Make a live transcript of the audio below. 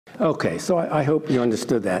Okay, so I hope you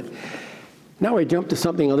understood that. Now I jump to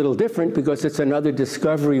something a little different because it's another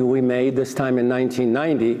discovery we made, this time in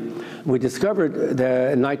 1990. We discovered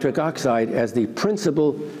the nitric oxide as the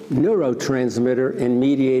principal neurotransmitter in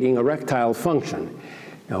mediating erectile function.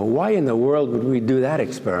 Now, why in the world would we do that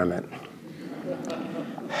experiment?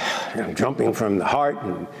 Jumping from the heart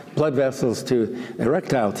and blood vessels to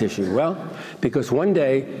erectile tissue. Well, because one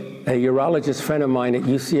day a urologist friend of mine at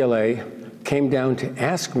UCLA came down to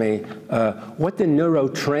ask me what the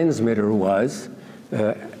neurotransmitter was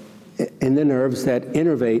in the nerves that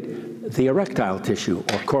innervate the erectile tissue,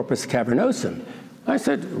 or corpus cavernosum. I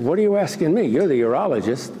said, what are you asking me? You're the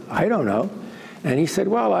urologist. I don't know. And he said,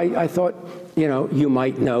 well, I thought, you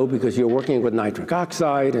might know because you're working with nitric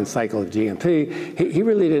oxide and cyclic GMP. He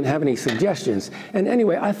really didn't have any suggestions. And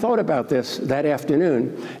anyway, I thought about this that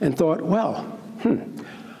afternoon and thought, well,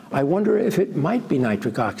 I wonder if it might be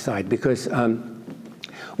nitric oxide, because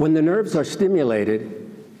when the nerves are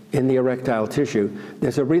stimulated in the erectile tissue,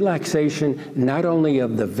 there's a relaxation not only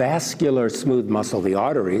of the vascular smooth muscle, the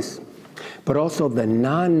arteries, but also the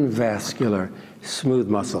non-vascular smooth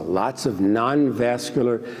muscle. Lots of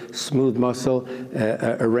non-vascular smooth muscle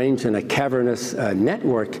arranged in a cavernous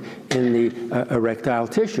network in the erectile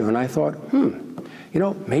tissue. And I thought,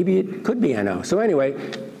 maybe it could be NO. So anyway,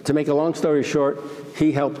 to make a long story short,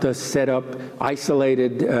 he helped us set up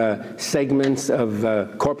isolated segments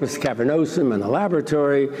of corpus cavernosum in the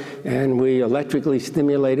laboratory, and we electrically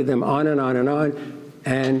stimulated them on and on and on,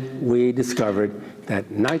 and we discovered that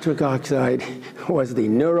nitric oxide was the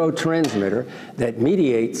neurotransmitter that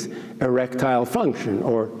mediates erectile function,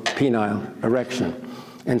 or penile erection.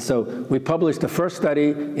 And so we published the first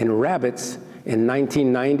study in rabbits in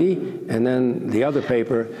 1990, and then the other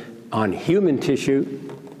paper on human tissue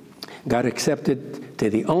got accepted to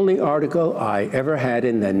the only article I ever had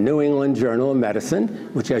in the New England Journal of Medicine,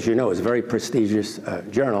 which, as you know, is a very prestigious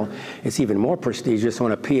journal. It's even more prestigious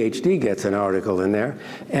when a PhD gets an article in there.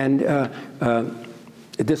 And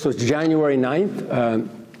this was January 9th,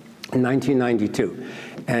 1992.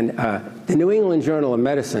 And the New England Journal of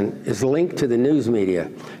Medicine is linked to the news media.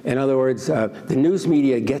 In other words, the news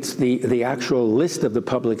media gets the actual list of the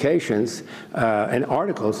publications and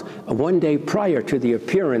articles one day prior to the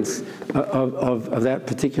appearance of that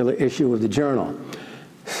particular issue of the journal.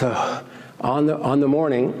 So on the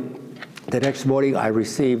morning, the next morning, I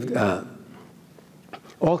received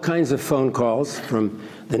all kinds of phone calls from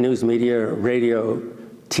the news media, radio,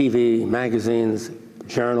 TV, magazines,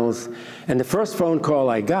 journals. And the first phone call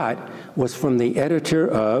I got was from the editor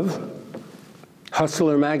of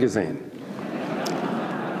Hustler magazine.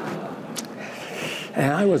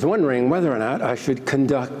 And I was wondering whether or not I should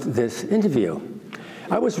conduct this interview.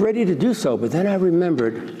 I was ready to do so, but then I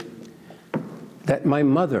remembered that my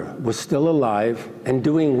mother was still alive and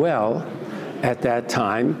doing well at that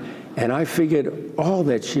time, and I figured all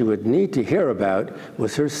that she would need to hear about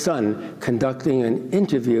was her son conducting an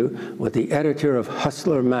interview with the editor of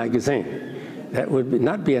Hustler magazine. That would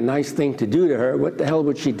not be a nice thing to do to her. What the hell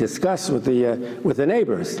would she discuss with the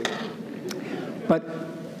neighbors? But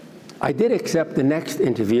I did accept the next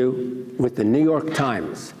interview with the New York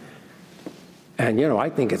Times. And I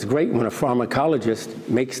think it's great when a pharmacologist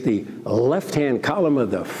makes the left-hand column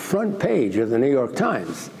of the front page of the New York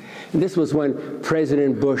Times. And this was when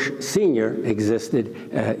President Bush Sr. existed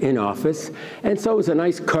in office. And so it was a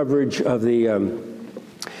nice coverage of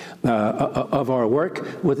of our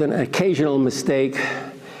work, with an occasional mistake,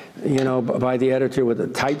 by the editor with a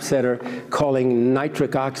typesetter calling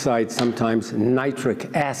nitric oxide sometimes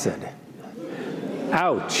nitric acid.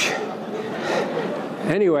 Ouch.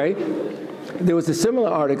 Anyway, there was a similar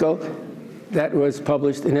article that was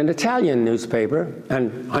published in an Italian newspaper,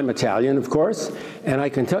 and I'm Italian, of course, and I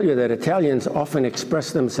can tell you that Italians often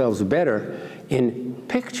express themselves better in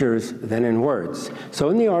pictures than in words. So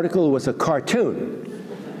in the article was a cartoon,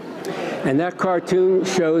 and that cartoon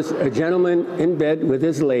shows a gentleman in bed with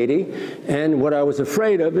his lady, and what I was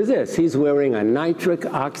afraid of is this: he's wearing a nitric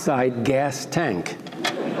oxide gas tank.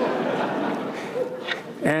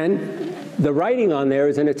 And the writing on there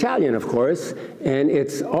is in Italian, of course, and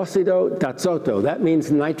it's ossido d'azoto. That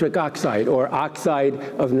means nitric oxide, or oxide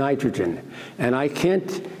of nitrogen. And I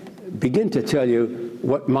can't begin to tell you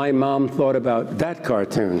what my mom thought about that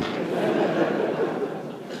cartoon.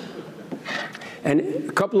 And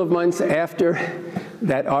a couple of months after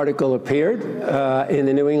that article appeared in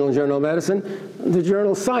the New England Journal of Medicine, the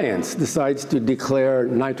journal Science decides to declare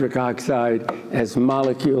nitric oxide as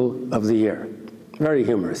molecule of the year. Very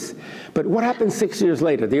humorous. But what happened 6 years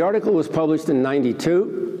later? The article was published in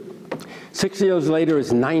 '92. 6 years later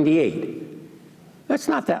is '98. That's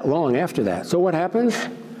not that long after that. So what happens?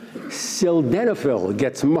 sildenafil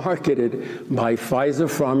gets marketed by Pfizer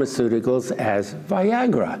Pharmaceuticals as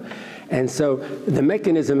Viagra. And so the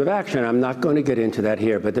mechanism of action, I'm not going to get into that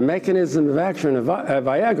here, but the mechanism of action of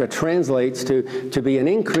Viagra translates to be an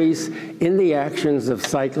increase in the actions of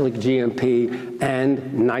cyclic GMP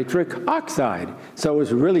and nitric oxide. So it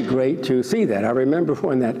was really great to see that. I remember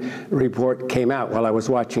when that report came out while I was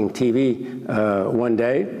watching TV one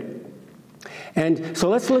day. And so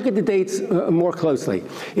let's look at the dates more closely.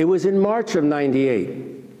 It was in March of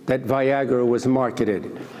 '98 that Viagra was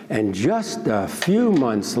marketed. And just a few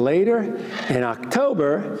months later, in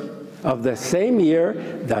October of the same year,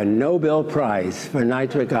 the Nobel Prize for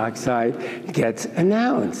nitric oxide gets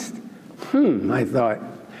announced. I thought,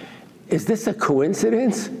 is this a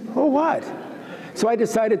coincidence or what? So I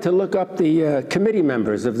decided to look up the committee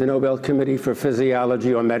members of the Nobel Committee for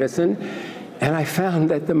Physiology or Medicine, and I found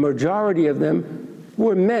that the majority of them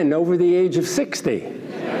were men over the age of 60.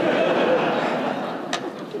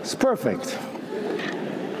 It's perfect.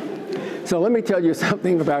 So let me tell you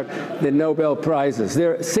something about the Nobel Prizes.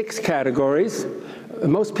 There are 6 categories.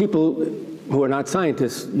 Most people who are not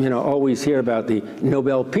scientists, always hear about the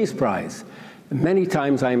Nobel Peace Prize. Many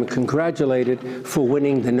times I am congratulated for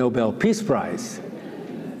winning the Nobel Peace Prize.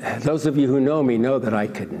 Those of you who know me know that I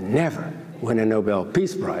could never win a Nobel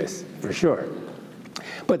Peace Prize, for sure.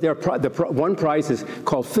 But one prize is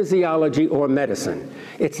called Physiology or Medicine.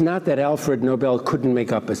 It's not that Alfred Nobel couldn't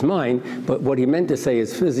make up his mind, but what he meant to say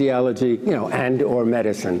is physiology, and or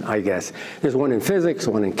medicine, I guess. There's one in physics,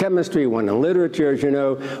 one in chemistry, one in literature, as you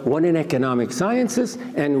know, one in economic sciences,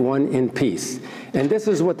 and one in peace. And this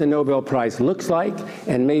is what the Nobel Prize looks like,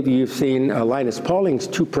 and maybe you've seen Linus Pauling's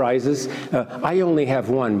 2 prizes. I only have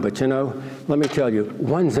one, but let me tell you,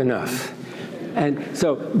 one's enough. And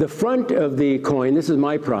so the front of the coin, this is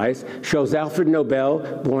my prize, shows Alfred Nobel,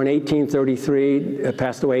 born 1833,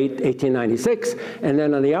 passed away 1896. And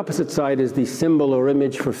then on the opposite side is the symbol or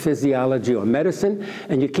image for physiology or medicine.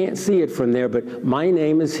 And you can't see it from there, but my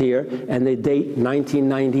name is here, and the date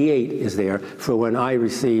 1998 is there for when I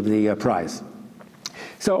received the prize.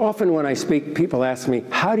 So often when I speak, people ask me,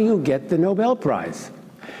 how do you get the Nobel Prize?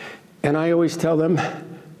 And I always tell them,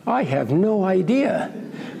 I have no idea.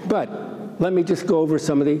 But let me just go over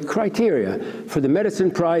some of the criteria. For the medicine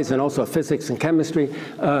prize and also physics and chemistry,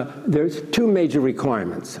 there's 2 major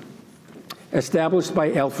requirements. Established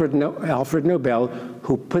by Alfred Nobel,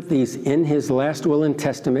 who put these in his last will and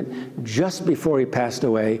testament just before he passed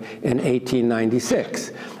away in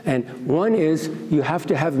 1896. And one is you have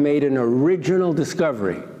to have made an original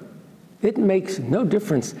discovery. It makes no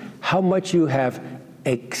difference how much you have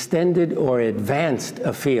extended or advanced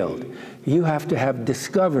a field. You have to have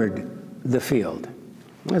discovered the field.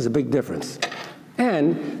 There's a big difference.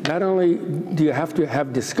 And not only do you have to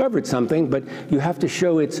have discovered something, but you have to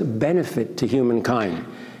show its benefit to humankind.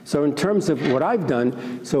 So in terms of what I've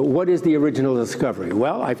done, so what is the original discovery?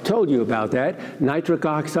 Well, I've told you about that. Nitric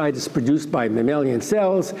oxide is produced by mammalian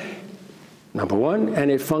cells, number 1,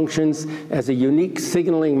 and it functions as a unique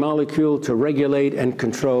signaling molecule to regulate and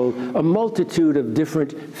control a multitude of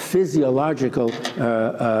different physiological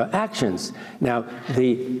actions. Now,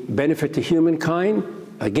 the benefit to humankind,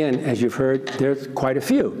 again, as you've heard, there's quite a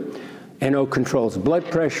few. NO controls blood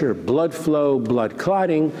pressure, blood flow, blood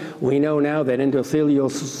clotting. We know now that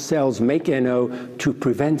endothelial cells make NO to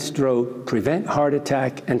prevent stroke, prevent heart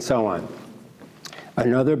attack, and so on.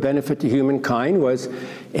 Another benefit to humankind was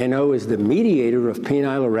NO is the mediator of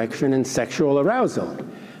penile erection and sexual arousal.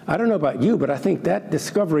 I don't know about you, but I think that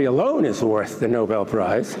discovery alone is worth the Nobel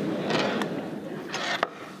Prize.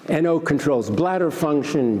 NO controls bladder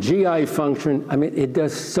function, GI function. I mean, it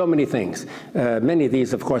does so many things. Many of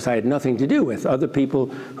these, of course, I had nothing to do with. Other people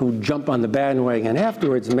who jump on the bandwagon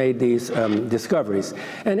afterwards made these discoveries.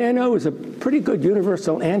 And NO is a pretty good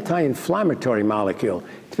universal anti-inflammatory molecule.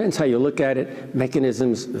 Depends how you look at it.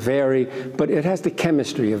 Mechanisms vary, but it has the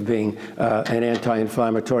chemistry of being an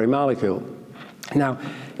anti-inflammatory molecule. Now,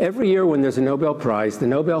 every year when there's a Nobel Prize, the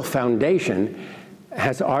Nobel Foundation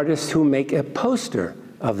has artists who make a poster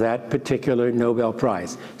of that particular Nobel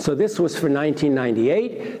Prize. So this was for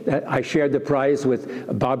 1998. I shared the prize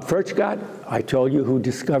with Bob Furchtgott. I told you who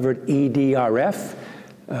discovered EDRF.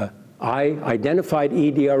 I identified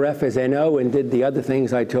EDRF as NO and did the other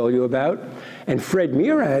things I told you about. And Fred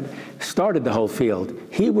Murad started the whole field.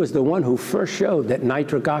 He was the one who first showed that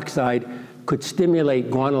nitric oxide could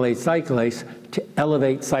stimulate guanylate cyclase to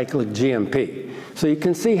elevate cyclic GMP. So you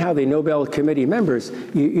can see how the Nobel Committee members,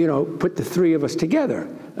 put the 3 of us together.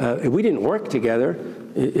 We didn't work together.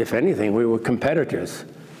 If anything, we were competitors,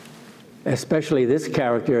 especially this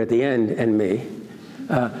character at the end and me.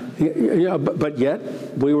 But yet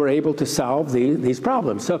we were able to solve these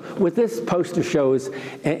problems. So what this poster shows,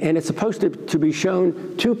 and it's supposed to be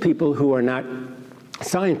shown to people who are not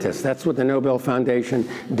scientists. That's what the Nobel Foundation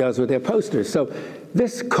does with their posters. So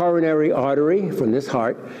this coronary artery from this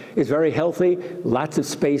heart is very healthy, lots of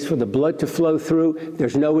space for the blood to flow through.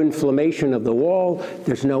 There's no inflammation of the wall.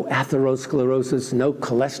 There's no atherosclerosis, no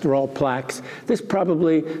cholesterol plaques.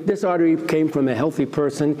 This artery came from a healthy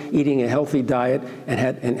person eating a healthy diet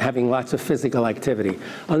and having lots of physical activity.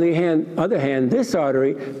 On the other hand, this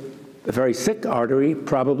artery, a very sick artery,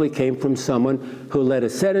 probably came from someone who led a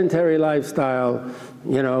sedentary lifestyle,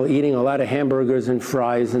 eating a lot of hamburgers and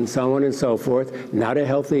fries and so on and so forth, not a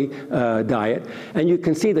healthy diet. And you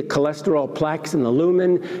can see the cholesterol plaques in the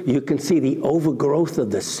lumen. You can see the overgrowth of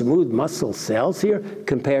the smooth muscle cells here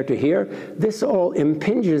compared to here. This all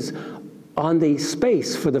impinges on the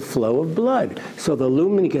space for the flow of blood. So the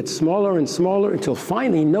lumen gets smaller and smaller until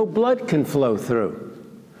finally no blood can flow through.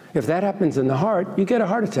 If that happens in the heart, you get a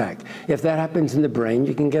heart attack. If that happens in the brain,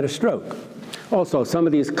 you can get a stroke. Also, some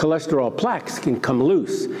of these cholesterol plaques can come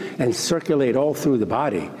loose and circulate all through the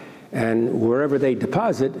body. And wherever they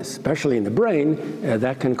deposit, especially in the brain,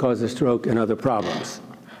 that can cause a stroke and other problems.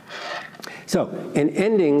 So, in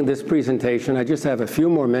ending this presentation, I just have a few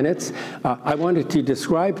more minutes. I wanted to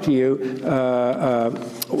describe to you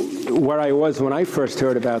where I was when I first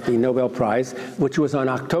heard about the Nobel Prize, which was on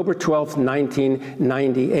October 12th,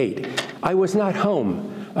 1998. I was not home.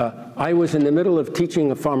 I was in the middle of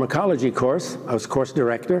teaching a pharmacology course. I was course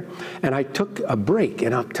director, and I took a break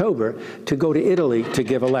in October to go to Italy to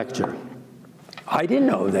give a lecture. I didn't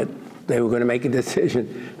know that they were going to make a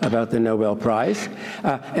decision about the Nobel Prize.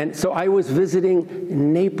 And so I was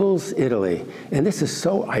visiting Naples, Italy. And this is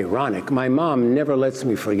so ironic. My mom never lets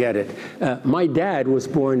me forget it. My dad was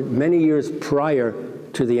born many years prior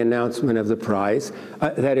to the announcement of the prize.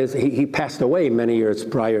 That is, he passed away many years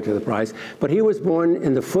prior to the prize. But he was born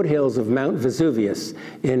in the foothills of Mount Vesuvius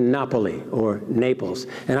in Napoli, or Naples.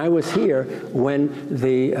 And I was here when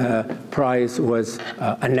the prize was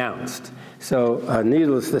announced. So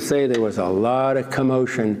needless to say, there was a lot of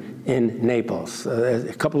commotion in Naples.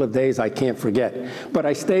 A couple of days I can't forget. But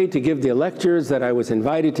I stayed to give the lectures that I was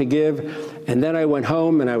invited to give, and then I went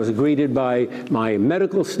home and I was greeted by my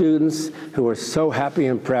medical students who were so happy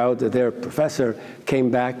and proud that their professor came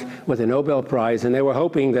back with a Nobel Prize, and they were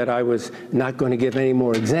hoping that I was not going to give any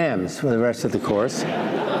more exams for the rest of the course.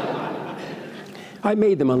 I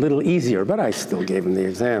made them a little easier, but I still gave them the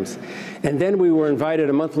exams. And then we were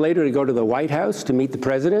invited a month later to go to the White House to meet the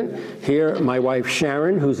president. Here, my wife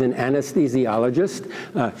Sharon, who's an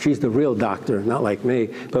anesthesiologist. She's the real doctor, not like me.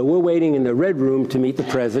 But we're waiting in the Red Room to meet the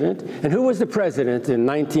president. And who was the president in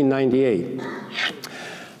 1998?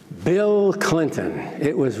 Bill Clinton.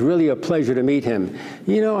 It was really a pleasure to meet him.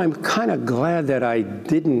 You know, I'm kind of glad that I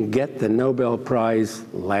didn't get the Nobel Prize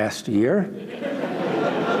last year,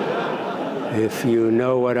 if you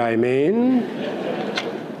know what I mean.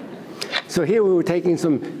 So here we were taking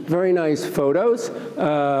some very nice photos,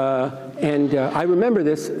 and I remember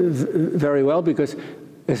this very well because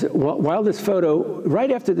while this photo,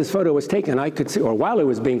 right after this photo was taken, I could see, or while it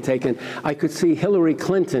was being taken, I could see Hillary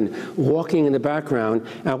Clinton walking in the background.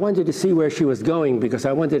 And I wanted to see where she was going because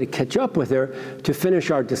I wanted to catch up with her to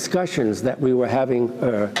finish our discussions that we were having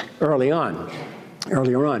earlier on.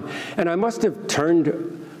 And I must have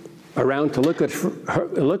turned around to look at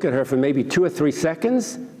her for maybe 2 or 3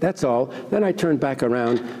 seconds, that's all. Then I turned back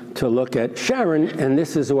around to look at Sharon, and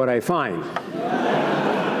this is what I find.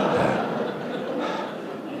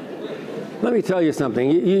 Let me tell you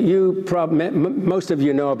something. Most of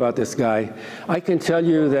you know about this guy. I can tell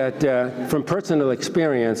you that from personal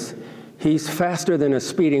experience, he's faster than a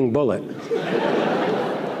speeding bullet.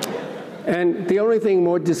 And the only thing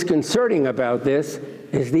more disconcerting about this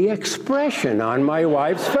is the expression on my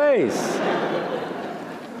wife's face.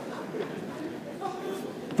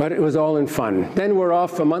 But it was all in fun. Then we're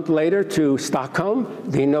off a month later to Stockholm.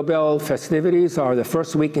 The Nobel festivities are the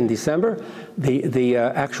first week in December. The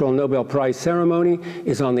actual Nobel Prize ceremony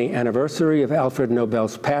is on the anniversary of Alfred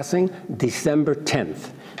Nobel's passing, December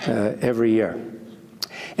 10th, every year.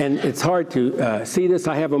 And it's hard to see this.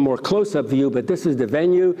 I have a more close-up view, but this is the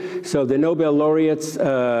venue. So the Nobel laureates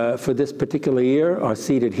for this particular year are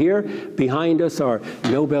seated here. Behind us are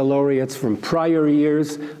Nobel laureates from prior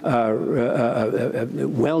years,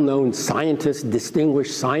 well-known scientists,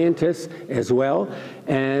 distinguished scientists as well.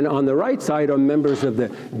 And on the right side are members of the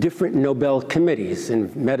different Nobel committees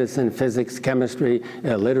in medicine, physics, chemistry,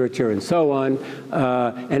 literature, and so on.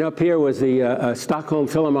 And up here was the Stockholm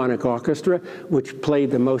Philharmonic Orchestra, which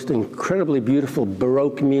played the most incredibly beautiful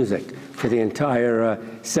Baroque music for the entire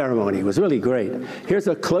ceremony. It was really great. Here's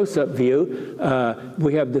a close-up view.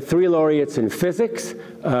 We have the 3 laureates in physics,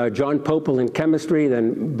 John Popel in chemistry,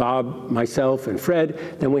 then Bob, myself, and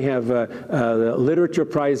Fred. Then we have the Literature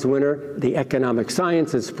Prize winner, the Economic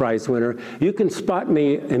Sciences Prize winner. You can spot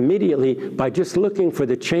me immediately by just looking for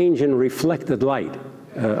the change in reflected light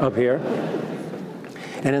up here.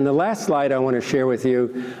 And in the last slide I want to share with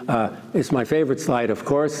you is my favorite slide, of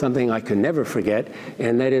course, something I can never forget,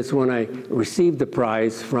 and that is when I received the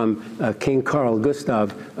prize from King Carl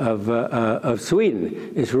Gustaf of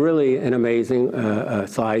Sweden. It's really an amazing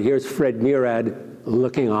slide. Here's Fred Murad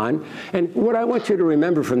looking on. And what I want you to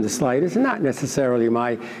remember from the slide is not necessarily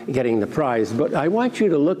my getting the prize, but I want you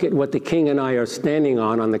to look at what the king and I are standing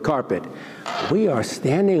on the carpet. We are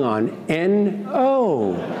standing on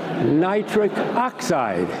NO, nitric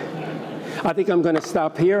oxide. I think I'm going to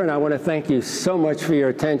stop here, and I want to thank you so much for your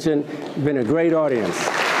attention. It's been a great audience.